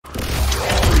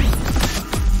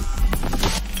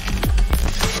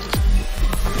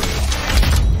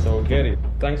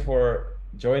Thanks for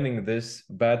joining this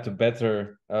Bad to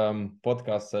Better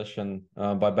podcast session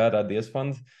by Bad Ideas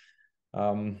Fund.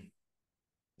 Um,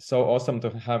 so awesome to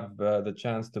have the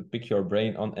chance to pick your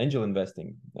brain on angel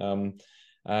investing.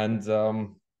 And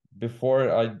before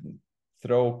I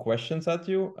throw questions at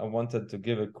you, I wanted to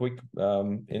give a quick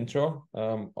intro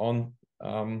on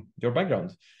your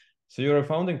background. So you're a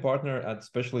founding partner at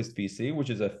Specialist VC, which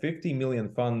is a 50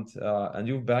 million fund, and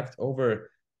you've backed over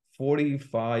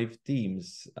 45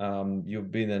 teams. You've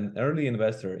been an early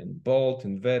investor in Bolt,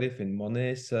 in Verif, in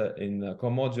Monesa, in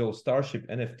Comodule, Starship,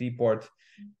 NFT Port,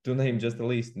 to name just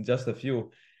a few.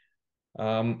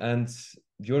 And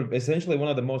you're essentially one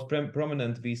of the most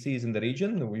prominent VCs in the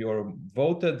region. You're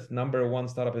voted #1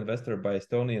 startup investor by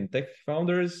Estonian tech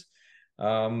founders.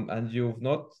 And you've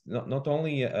not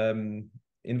only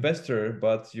investor,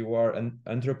 but you are an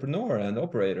entrepreneur and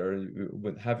operator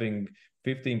with having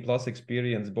 15 plus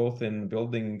experience both in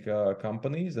building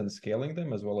companies and scaling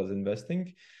them as well as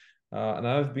investing. And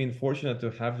I've been fortunate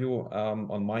to have you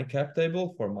on my cap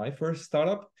table for my first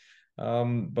startup.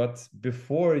 But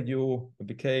before you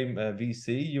became a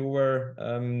VC, you were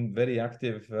very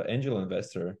active angel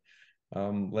investor.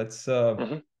 Let's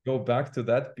go back to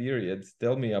that period.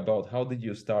 Tell me about how did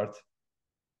you start?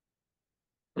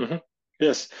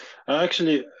 Yes,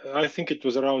 actually, I think it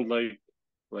was around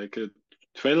like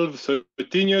 12,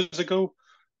 13 years ago,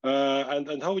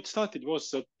 and how it started was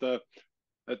that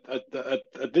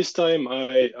at this time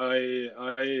I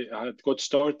had got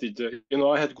started.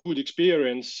 I had good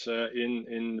experience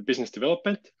in business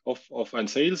development of and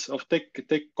sales of tech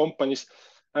companies,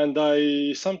 and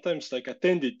I sometimes like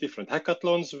attended different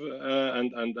hackathons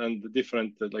and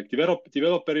different like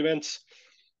developer events,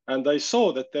 and I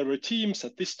saw that there were teams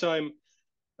at this time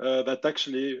that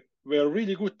actually were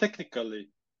really good technically,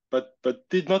 but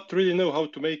did not really know how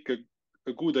to make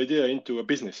a good idea into a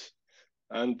business.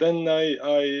 And then I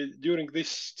during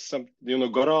this some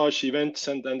garage events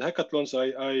and hackathons,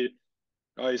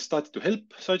 I started to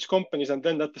help such companies, and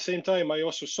then at the same time I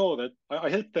also saw that I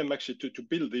helped them actually to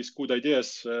build these good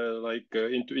ideas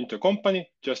into a company,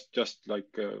 just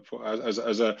like for as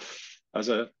a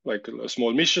like a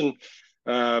small mission.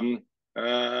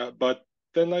 But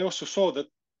then I also saw that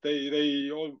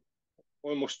they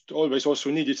almost always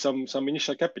also needed some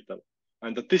initial capital.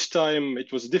 And at this time,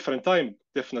 it was a different time,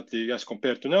 definitely as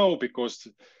compared to now, because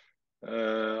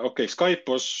okay, Skype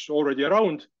was already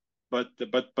around, but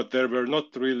there were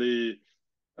not really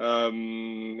there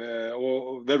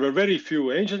were very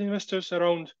few angel investors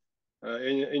around.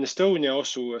 In Estonia,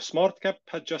 also, SmartCap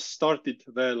had just started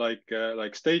the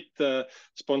like state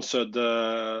sponsored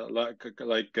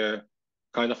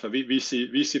kind of a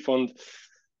VC fund,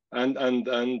 and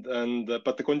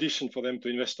but the condition for them to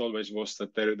invest always was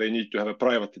that they need to have a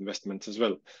private investment as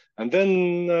well. And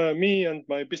then me and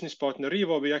my business partner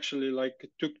Rivo, we actually like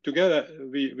took together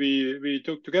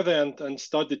and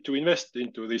started to invest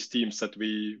into these teams that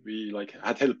we like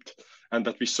had helped and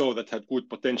that we saw that had good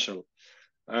potential.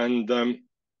 And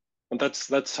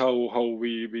that's how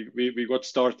we got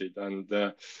started. And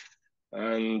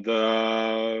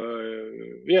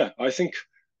yeah, I think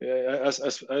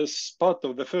as part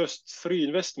of the first 3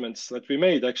 investments that we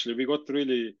made, actually we got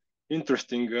really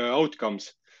interesting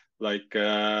outcomes. Like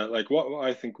what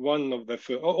I think one of the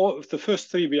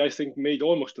first 3 we I think made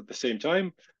almost at the same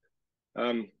time.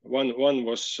 One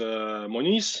was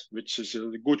Moniz, which is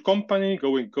a good company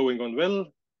going on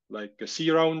well, like a C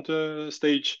round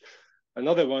stage.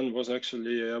 Another one was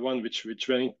actually one which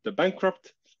went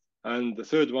bankrupt, and the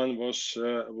third one was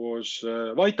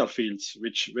Vital Fields,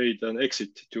 which made an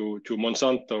exit to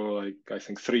Monsanto, like I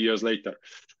think 3 years later.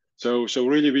 So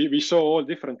really we saw all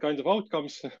different kinds of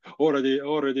outcomes already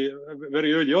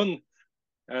very early on,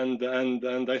 and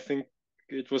I think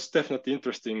it was definitely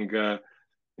interesting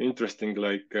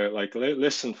like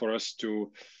lesson for us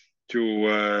to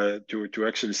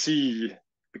actually see,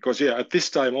 because yeah, at this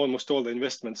time almost all the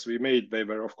investments we made, they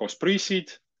were of course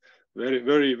pre-seed,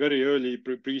 very early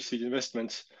pre-seed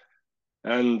investments,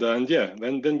 and yeah,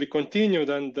 then we continued,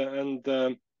 and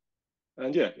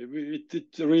yeah,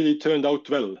 it really turned out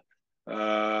well,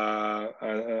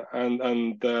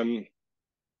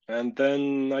 and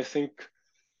then I think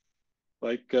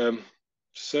like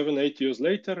 7-8 years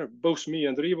later, both me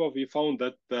and Rivo, we found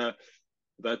that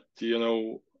that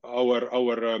our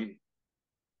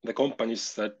the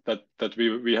companies that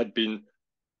we had been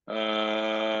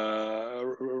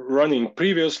running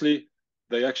previously,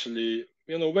 they actually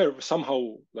were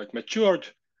somehow like matured,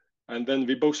 and then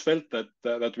we both felt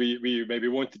that we maybe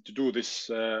wanted to do this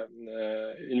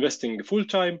investing full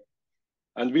time.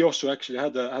 And we also actually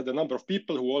had a number of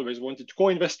people who always wanted to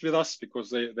co-invest with us because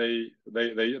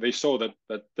they saw that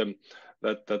the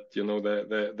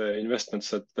investments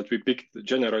that we picked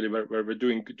generally were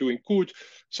doing good.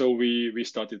 So we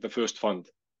started the first fund.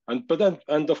 And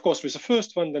of course with the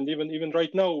first fund, and even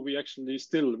right now, we actually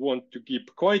still want to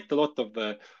keep quite a lot of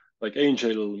the like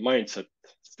angel mindset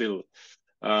still,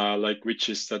 which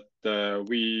is that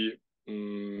we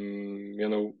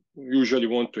usually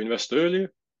want to invest early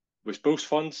with both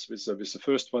funds. With the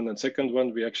first one and second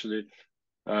one, we actually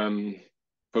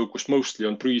focus mostly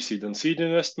on pre-seed and seed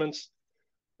investments.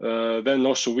 Then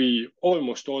also we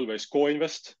almost always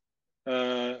co-invest.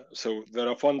 So there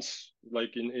are funds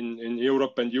like in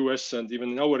Europe and US and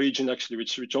even in our region actually,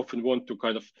 which often want to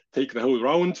kind of take the whole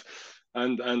round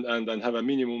and have a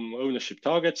minimum ownership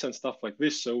targets and stuff like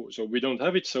this. So we don't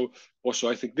have it. So also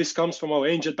I think this comes from our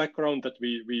angel background, that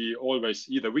we always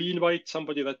either we invite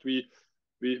somebody that we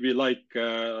like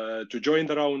to join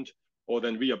the round, or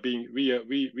then we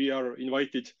are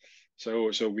invited.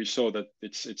 So we saw that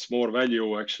it's more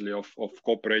value actually of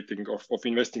cooperating, of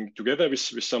investing together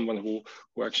with someone who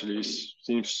actually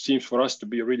seems for us to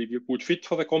be a really good fit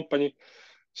for the company.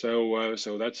 So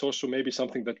that's also maybe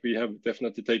something that we have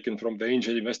definitely taken from the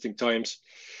angel investing times.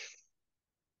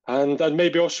 And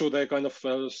maybe also the kind of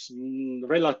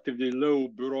relatively low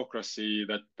bureaucracy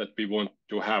that we want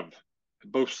to have,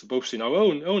 both in our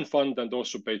own fund and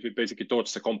also basically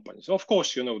towards the company. So of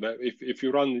course, that if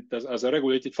you run it as a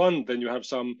regulated fund, then you have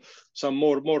some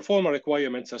more formal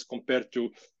requirements as compared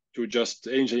to just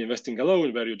angel investing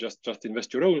alone, where you just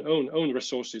invest your own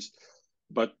resources.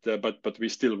 But we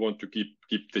still want to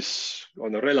keep this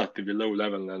on a relatively low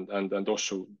level and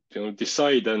also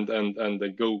decide and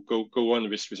then go on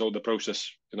with all the process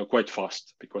quite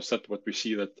fast, because that's what we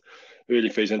see, that early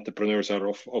phase entrepreneurs are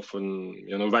often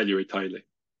value it highly.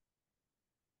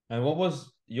 And what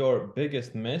was your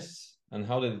biggest miss, and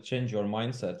how did it change your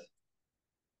mindset?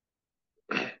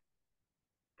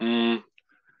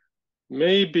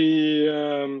 Maybe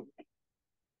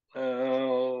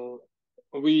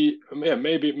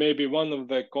maybe one of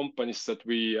the companies that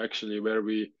we actually where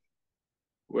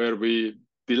we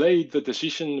delayed the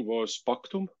decision was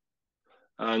Pactum,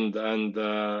 and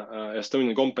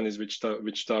Estonian companies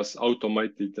which does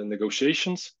automated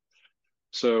negotiations.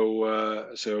 So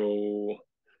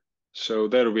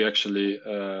there we actually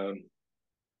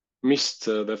missed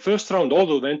the first round,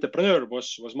 although the entrepreneur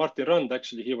was Martin Rand.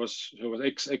 Actually, he was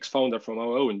ex-founder from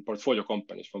our own portfolio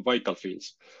companies, from Vital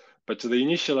Fields. But the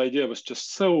initial idea was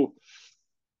just so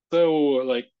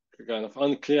like kind of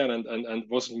unclear and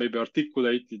wasn't maybe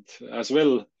articulated as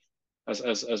well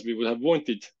as we would have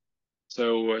wanted.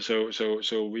 So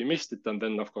we missed it, and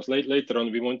then of course later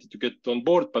on we wanted to get on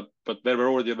board, but there were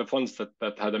already the funds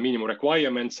that had a minimum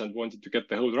requirements and wanted to get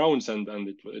the whole rounds, and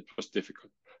it was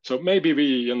difficult. So maybe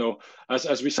we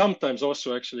as we sometimes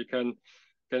also actually can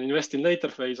invest in later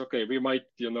phase. Okay, we might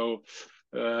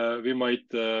we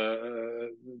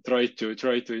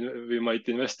might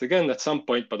invest again at some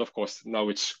point, but of course now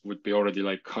it would be already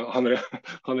like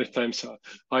 100 times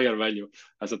higher value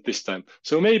as at this time.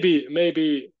 So maybe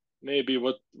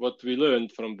what we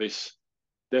learned from this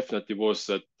definitely was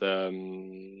that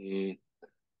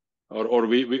or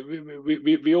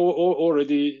we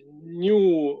already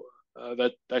knew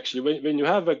that actually when you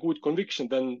have a good conviction,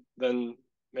 then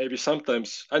maybe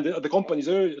sometimes, and the company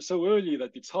is so early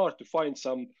that it's hard to find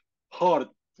some hard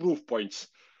proof points.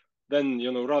 Then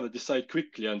rather decide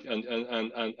quickly and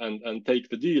take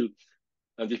the deal.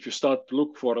 And if you start to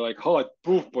look for like hard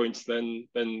proof points, then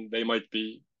they might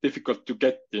be difficult to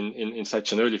get in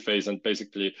such an early phase. And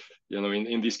basically,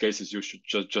 in these cases, you should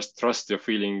just trust your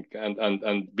feeling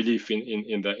and belief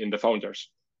in the founders.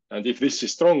 And if this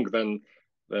is strong, then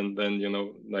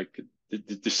like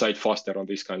decide faster on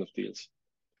these kind of deals.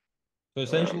 So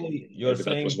essentially, you're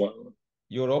saying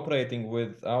you're operating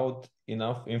without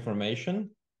enough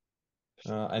information,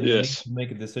 and you need to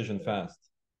make a decision fast.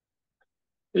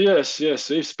 Yes,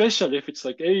 especially if it's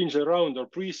like angel round or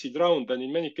pre-seed round, then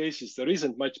in many cases there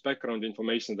isn't much background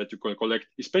information that you can collect,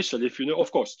 especially if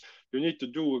of course, you need to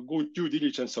do a good due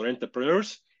diligence on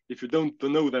entrepreneurs if you don't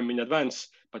know them in advance.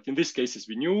 But in these cases,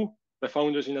 we knew the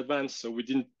founders in advance, so we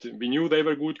knew they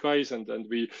were good guys, and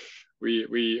we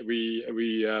wanted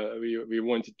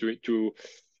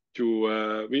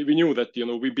we knew that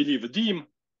we believe the team.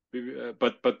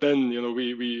 But then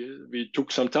we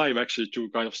took some time actually to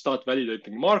kind of start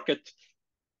validating market,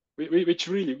 which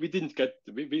really we didn't get.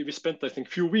 We spent I think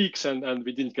few weeks and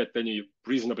we didn't get any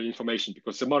reasonable information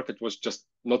because the market was just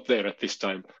not there at this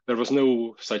time. There was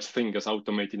no such thing as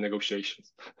automated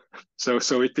negotiations, so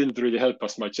it didn't really help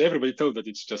us much. Everybody told that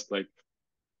it's just like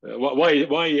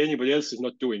why anybody else is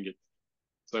not doing it.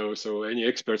 So any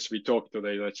experts we talked to,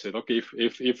 they said, okay,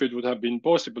 if it would have been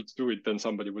possible to do it, then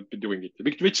somebody would be doing it,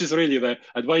 which is really the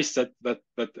advice that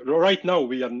right now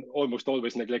we are almost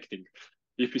always neglecting.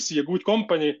 If we see a good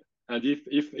company, and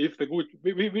if the good,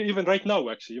 we even right now,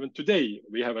 actually, even today,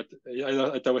 we have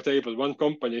at our table one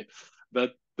company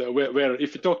that where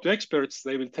if you talk to experts,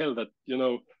 they will tell that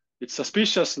it's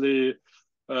suspiciously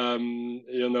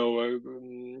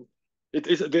it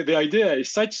is the idea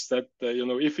is such that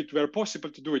if it were possible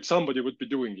to do it, somebody would be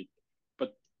doing it.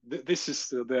 But this is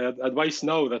the advice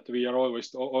now that we are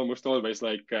almost always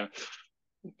like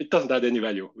it doesn't add any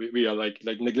value. We are like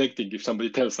neglecting if somebody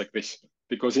tells like this,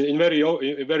 because in very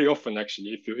often,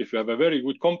 actually, if you have a very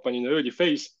good company in the early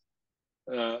phase,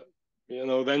 then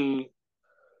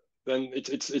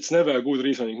it's never a good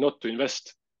reasoning not to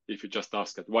invest. If you just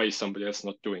ask that why is somebody else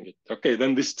not doing it, okay,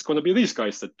 then this is going to be these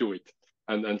guys that do it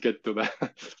and get to the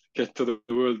get to the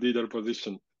world leader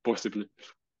position possibly.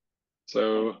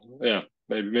 So yeah,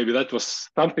 maybe that was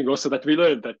something also that we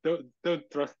learned, that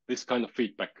don't trust this kind of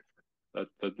feedback, that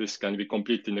this can be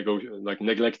completely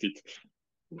neglected.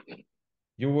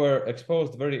 You were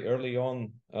exposed very early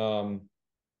on to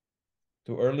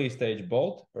early stage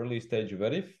Bolt, early stage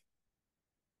Verif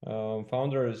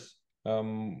founders.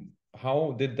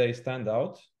 How did they stand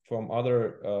out from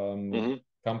other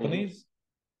companies?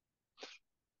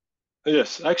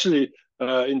 Yes, actually,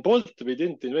 in Bolt we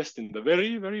didn't invest in the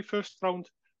very first round.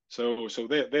 So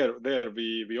there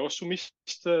we also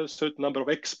missed a certain number of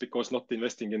X because not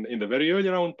investing in the very early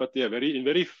round. But yeah, in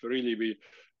Verif really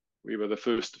we were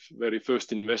the very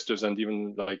first investors, and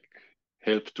even like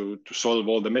helped to solve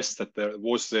all the mess that there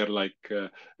was there,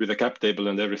 with the cap table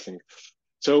and everything.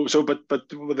 But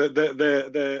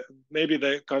the maybe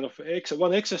the kind of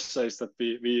one exercise that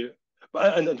we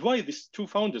and why these two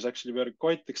founders actually were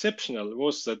quite exceptional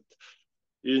was that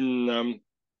in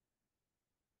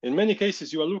many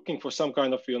cases you are looking for some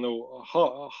kind of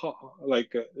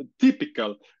like a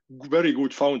typical very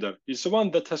good founder is the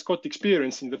one that has got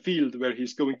experience in the field where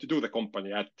he's going to do the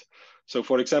company at. So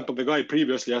for example, the guy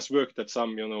previously has worked at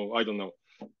some I don't know,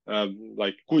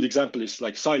 like good example is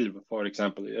like Salv, for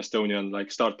example, Estonian like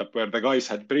startup, where the guys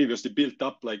had previously built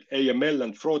up like AML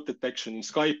and fraud detection in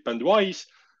Skype and Wise.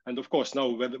 And of course, now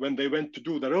when they went to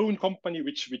do their own company,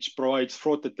 which provides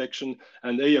fraud detection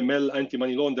and AML,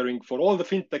 anti-money laundering for all the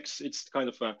fintechs, it's kind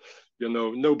of a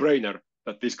no-brainer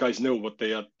that these guys know what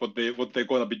they're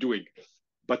gonna be doing.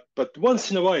 But once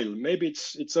in a while, maybe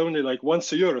it's only like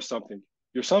once a year or something,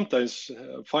 you sometimes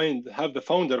have the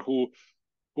founder who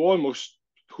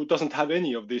doesn't have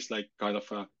any of these like kind of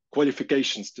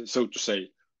qualifications, so to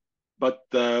say. But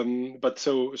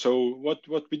so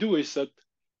what we do is that.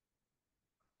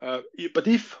 But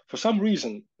if for some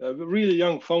reason a really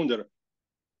young founder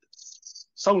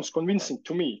sounds convincing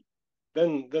to me,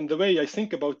 then the way I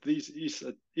think about this is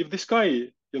that if this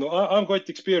guy, I'm quite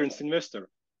experienced investor,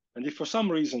 and if for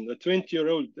some reason a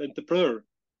 20-year-old entrepreneur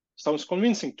sounds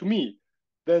convincing to me,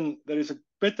 then there is a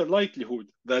better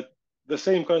likelihood that the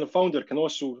same kind of founder can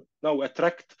also now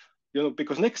attract,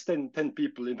 because next 10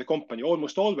 people in the company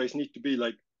almost always need to be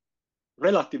like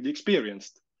relatively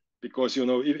experienced. Because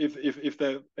if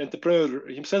the entrepreneur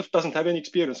himself doesn't have any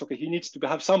experience, okay, he needs to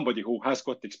have somebody who has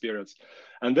got experience.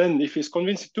 And then if he's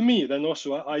convincing to me, then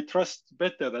also I trust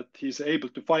better that he's able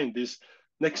to find these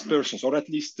next persons, or at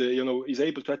least is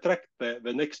able to attract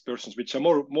the next persons which are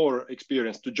more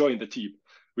experienced to join the team,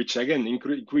 which again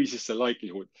increases the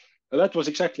likelihood. And that was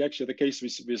exactly actually the case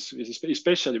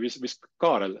especially with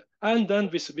Karel, and then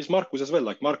with Markus as well.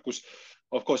 Like Markus,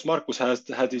 of course, Markus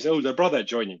had his older brother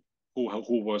joining, who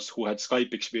had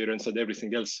Skype experience and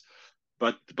everything else.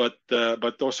 But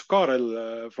also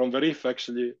Karel from Verif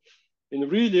actually in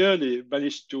really early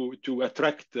managed to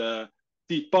attract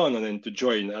Tiit Paananen to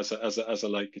join as a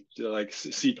like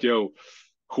CTO,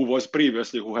 who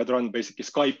had run basically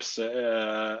Skype's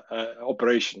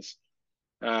operations.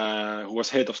 Who was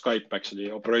head of Skype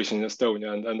actually operation in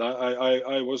Estonia, and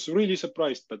I was really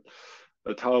surprised that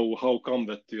how come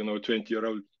that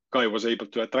 20-year-old guy was able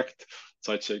to attract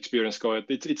such an experienced guy.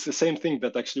 It's the same thing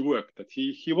that actually worked, that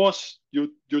he was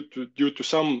due to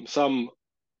some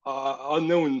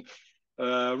unknown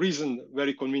reason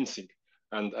very convincing,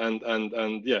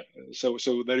 and yeah, so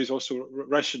there is also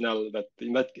rationale that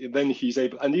then he's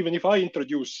able, and even if I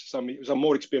introduce some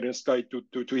more experienced guy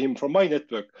to him from my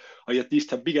network, I at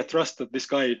least have bigger trust that this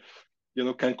guy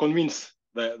can convince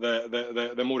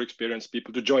the more experienced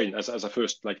people to join as a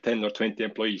first like 10 or 20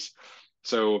 employees.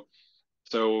 So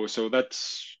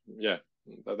that's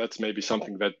maybe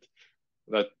something that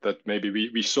maybe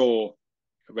we saw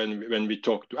when we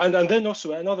talk to, and then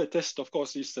also another test, of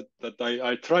course, is that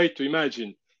I try to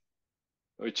imagine,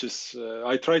 which is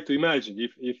I try to imagine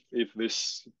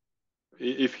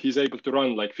if he's able to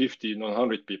run like 50 or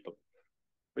 100 people,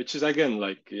 which is again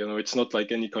like, it's not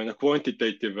like any kind of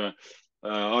quantitative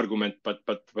argument, but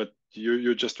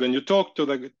you just, when you talk to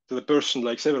the person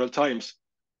like several times,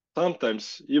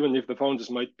 sometimes even if the founders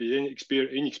might be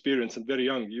inexperienced and very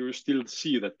young, you still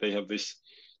see that they have this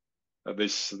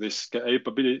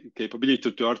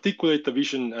capability to articulate the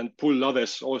vision and pull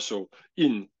others also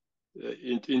into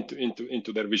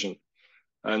their vision.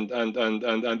 And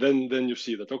then you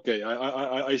see that, okay,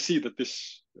 I see that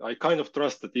this, I kind of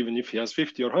trust that even if he has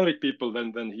 50 or 100 people,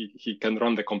 then he can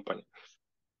run the company.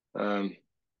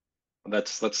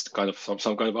 That's kind of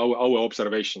some kind of our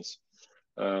observations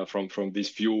from these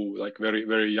few like very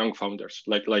very young founders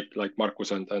like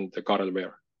Markus and Karel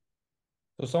were.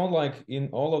 So sound like in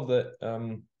all of the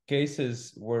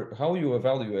cases where how you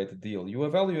evaluate a deal, you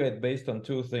evaluate based on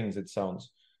two things, it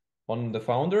sounds, on the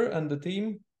founder and the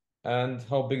team and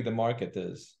how big the market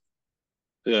is.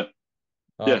 Yeah.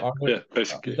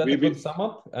 Basically. Is that a good sum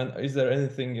up? And is there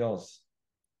anything else?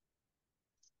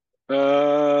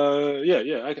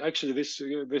 Actually, this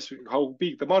how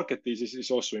big the market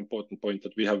is also important point,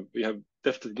 that we have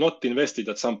definitely not invested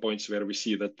at some points where we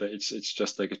see that it's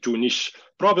just like a too niche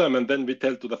problem, and then we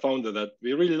tell to the founder that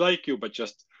we really like you, but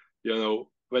just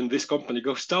when this company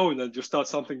goes down and you start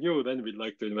something new, then we'd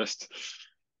like to invest.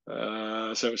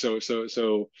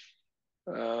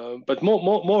 But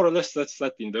more or less that's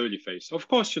that in the early phase. Of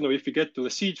course, if we get to the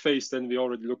seed phase, then we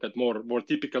already look at more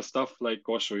typical stuff like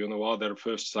also other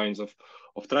first signs of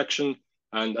traction,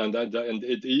 and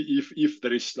if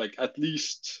there is like at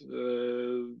least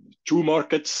two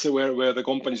markets where the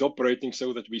company is operating,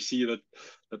 so that we see that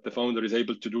the founder is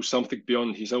able to do something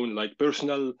beyond his own like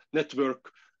personal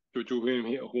network to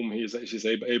whom he is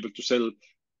able to sell.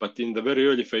 But in the very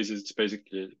early phases, it's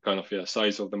basically kind of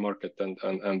size of the market and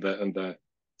the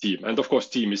team, and of course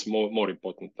team is more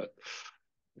important,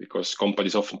 because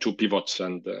companies often two pivots.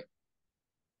 And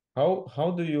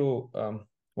how do you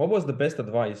what was the best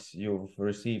advice you've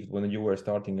received when you were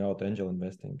starting out angel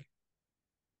investing?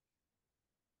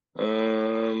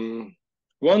 One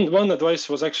advice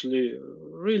was actually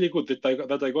really good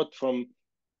that I got from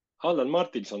Allan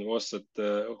Martinson, was that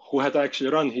who had actually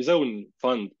run his own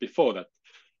fund before that.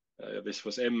 This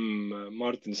was M.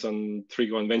 Martinson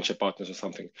 3-1 Venture Partners or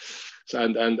something. So,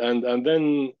 and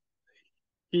then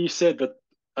he said that,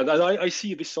 and I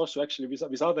see this also actually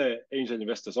with other angel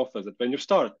investors offers, that when you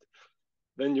start,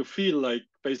 then you feel like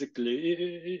basically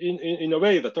in a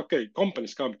way that, okay,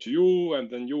 companies come to you,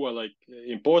 and then you are like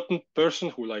important person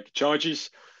who like charges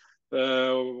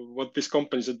what these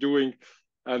companies are doing,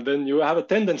 and then you have a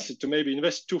tendency to maybe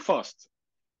invest too fast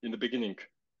in the beginning.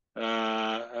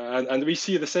 And we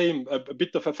see the same, a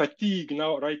bit of a fatigue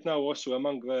right now also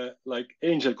among the like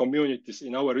angel communities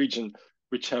in our region,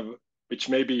 which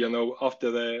maybe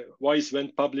after the Wise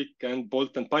went public and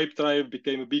Bolt and Pipedrive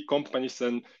became big companies,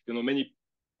 and many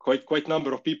quite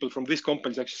number of people from these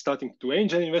companies actually starting to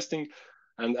angel investing,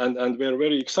 and we're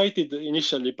very excited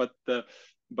initially, but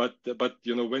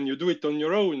when you do it on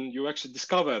your own, you actually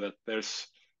discover that there's,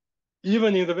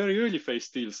 even in the very early phase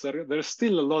deals, there's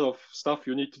still a lot of stuff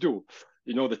you need to do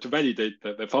in order to validate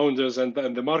the founders and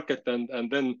the market,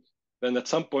 and then at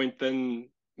some point, then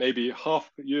maybe half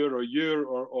a year or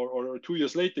 2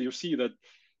 years later, you see that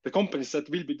the companies that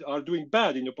are doing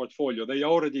bad in your portfolio, they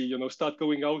already start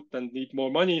going out and need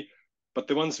more money, but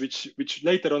the ones which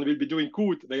later on will be doing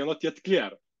good, they are not yet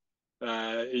clear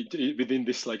within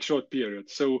this like short period.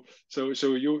 So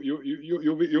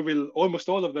you will, almost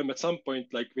all of them at some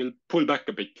point like will pull back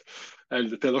a bit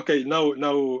and tell, okay, now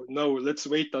let's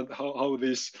wait on how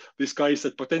these guys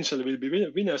that potentially will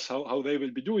be winners, how they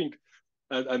will be doing,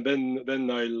 and then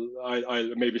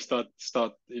I'll maybe start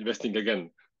investing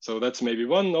again. So that's maybe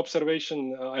one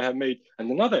observation I have made,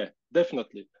 and another,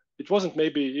 definitely, it wasn't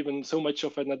maybe even so much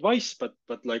of an advice, but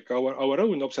like our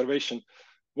own observation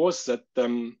was that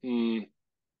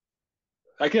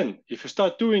again, if you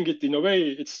start doing it in a way,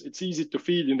 it's easy to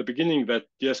feel in the beginning that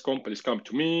yes, companies come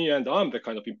to me and I'm the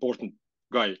kind of important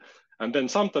guy, and then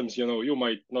sometimes you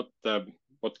might not.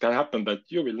 What can happen that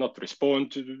you will not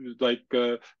respond to like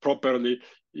properly.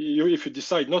 If you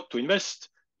decide not to invest,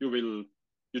 you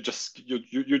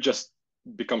just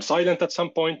become silent at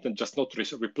some point and just not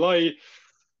reply.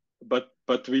 But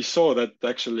we saw that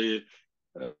actually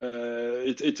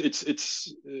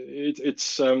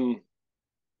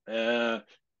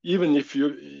even if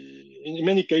you, in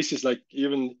many cases, like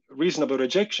even reasonable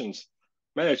rejections,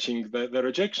 managing the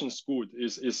rejections good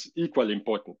is equally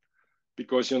important,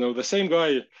 because the same guy,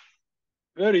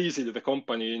 very easily the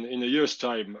company in a year's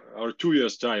time or 2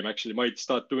 years time actually might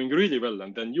start doing really well,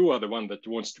 and then you are the one that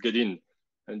wants to get in.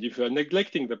 And if you are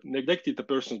neglected the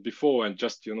persons before and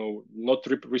just not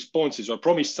responses or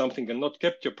promised something and not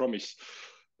kept your promise,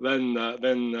 then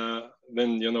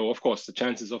of course the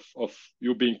chances of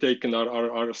you being taken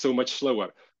are so much slower.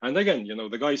 And again,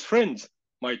 the guy's friends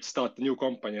might start a new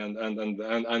company,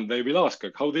 and they will ask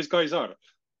like, how these guys are.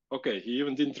 Okay, he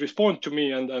even didn't respond to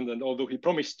me, and although he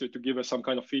promised to give us some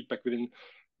kind of feedback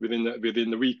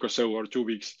within a week or so or 2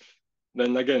 weeks,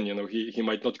 then again, he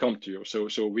might not come to you.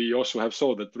 So we also have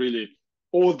saw that really,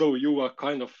 although you are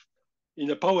kind of in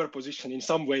a power position in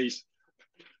some ways,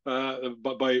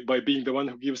 by being the one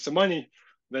who gives the money,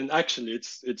 then actually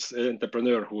it's an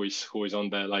entrepreneur who is on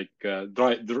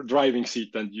the driving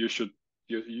seat, and you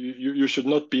should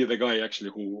not be the guy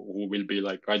actually who will be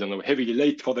like, I don't know, heavily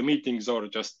late for the meetings, or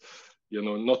just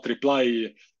not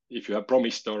reply if you have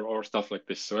promised or stuff like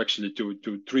this. So actually to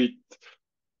treat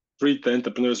the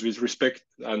entrepreneurs with respect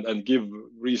and give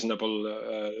reasonable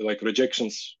like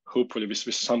rejections, hopefully with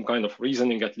some kind of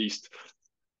reasoning at least,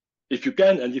 if you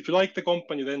can. And if you like the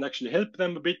company, then actually help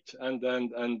them a bit and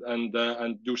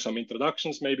do some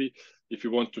introductions maybe, if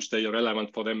you want to stay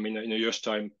relevant for them in a year's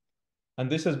time. And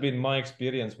this has been my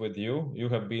experience with you. You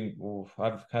have been,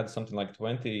 I've had something like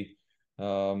 20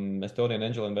 Estonian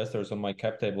angel investors on my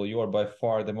cap table. You are by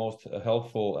far the most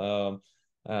helpful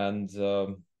and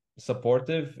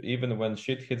supportive, even when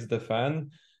shit hits the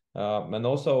fan. And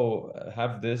also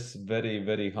have this very,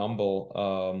 very humble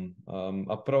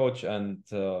approach and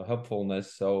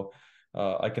helpfulness. So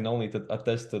I can only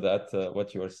attest to that,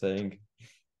 what you are saying.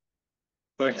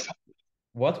 Thanks.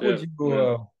 What would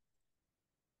you...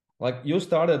 Like, you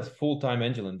started full-time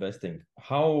angel investing.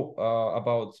 How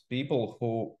about people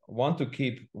who want to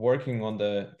keep working on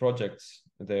the projects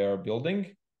they are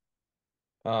building,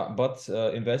 but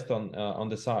invest on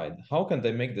the side? How can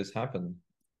they make this happen?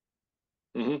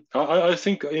 I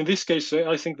think in this case,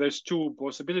 I think there's two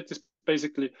possibilities.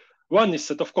 Basically, one is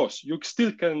that of course you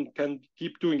still can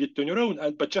keep doing it on your own,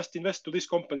 but just invest to these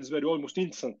companies where you almost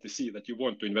instantly see that you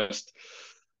want to invest.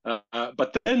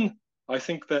 But then I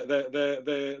think that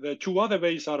the two other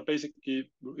ways are basically,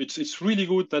 it's really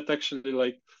good that actually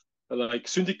like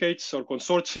syndicates or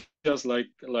consortia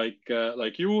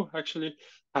like you actually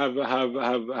have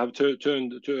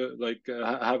turned to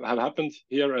have happened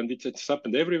here, and it's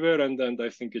happened everywhere, and I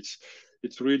think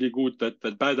it's really good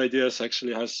that Bad Ideas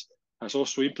actually has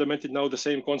also implemented now the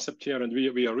same concept here, and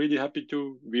we are really happy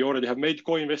to. We already have made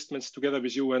co-investments together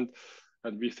with you, and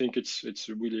we think it's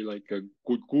really like a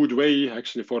good way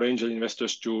actually for angel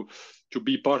investors to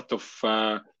be part of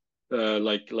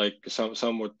like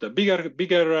somewhat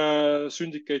bigger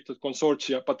syndicated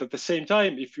consortia. But at the same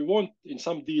time, if you want in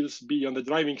some deals be on the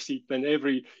driving seat, then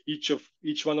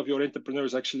each one of your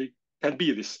entrepreneurs actually can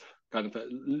be this kind of a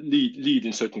lead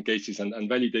in certain cases and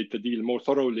validate the deal more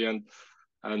thoroughly,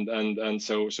 and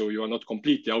so you are not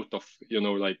completely out of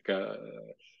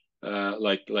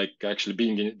like actually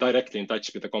being directly in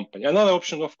touch with the company. Another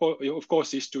option, of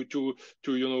course, is to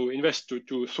invest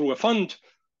through a fund.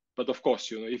 But of course,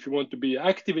 if you want to be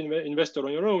active investor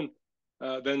on your own,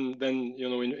 then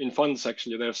in funds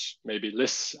actually there's maybe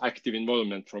less active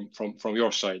involvement from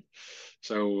your side.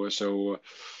 So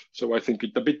I think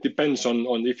it a bit depends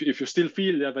on if you still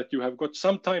feel that you have got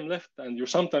some time left and you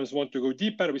sometimes want to go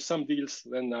deeper with some deals,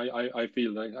 then I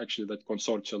feel like actually that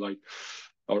consortia like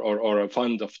or a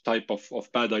fund of type of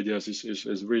Bad Ideas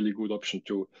is really good option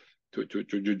to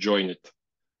join it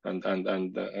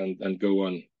and go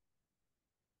on.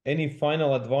 Any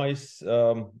final advice,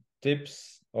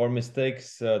 tips, or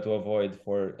mistakes to avoid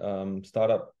for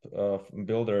startup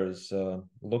builders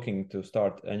looking to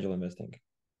start angel investing?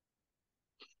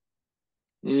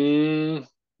 I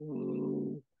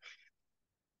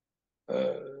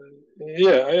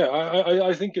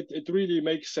think it really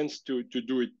makes sense to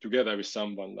do it together with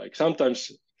someone. Like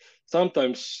sometimes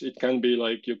it can be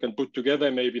like you can put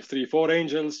together maybe 3-4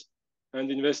 angels and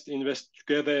invest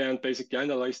together and basically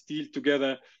analyze deal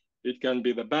together. It can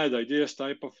be the Bad Ideas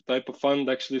type of fund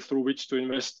actually through which to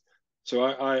invest. So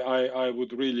I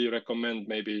would really recommend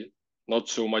maybe not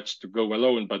so much to go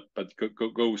alone, but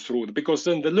go through, because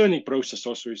then the learning process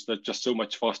also is that just so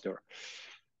much faster.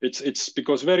 It's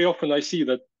because very often I see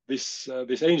that this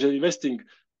angel investing,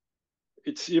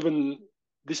 it's even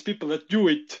these people that do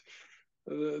it,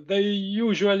 they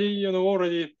usually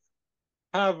already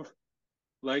have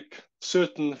like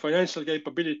certain financial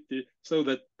capability, so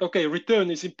that okay,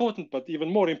 return is important, but even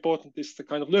more important is the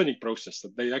kind of learning process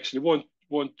that they actually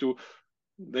want to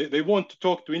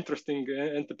talk to interesting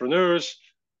entrepreneurs,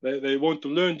 they want to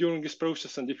learn during this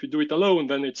process, and if you do it alone,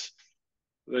 then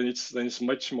it's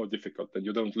much more difficult, and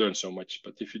you don't learn so much.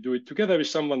 But if you do it together with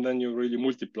someone, then you really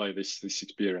multiply this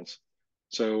experience.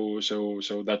 So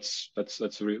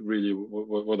that's really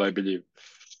what I believe.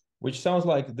 Which sounds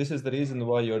like this is the reason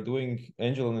why you're doing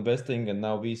angel investing and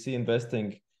now VC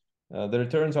investing. The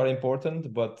returns are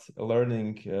important, but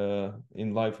learning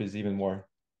in life is even more.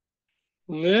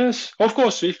 Yes, of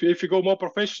course. If you go more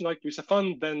professional, like with a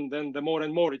fund, then the more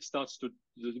and more it starts to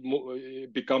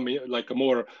become like a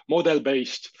more model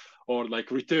based or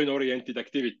like return oriented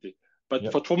activity. But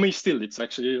Yep. for me, still, it's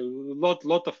actually a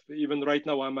lot of, even right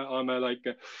now, I'm a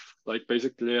like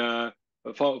basically a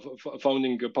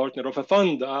founding partner of a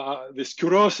fund. This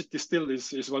curiosity still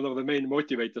is one of the main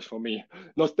motivators for me.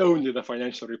 Not only the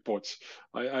financial reports.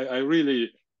 I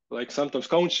really, like, sometimes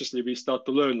consciously we start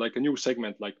to learn like a new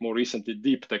segment, like more recently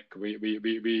deep tech.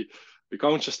 We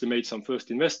consciously made some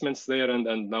first investments there,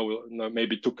 and now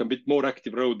maybe took a bit more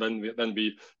active road than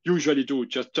we usually do,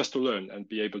 just to learn and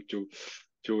be able to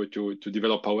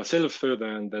develop ourselves further,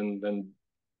 and then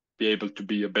be able to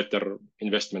be a better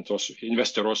investor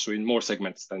also in more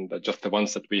segments than just the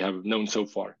ones that we have known so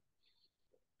far.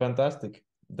 Fantastic.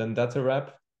 Then that's a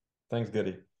wrap. Thanks,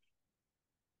 Gerri.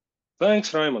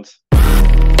 Thanks, Raymond.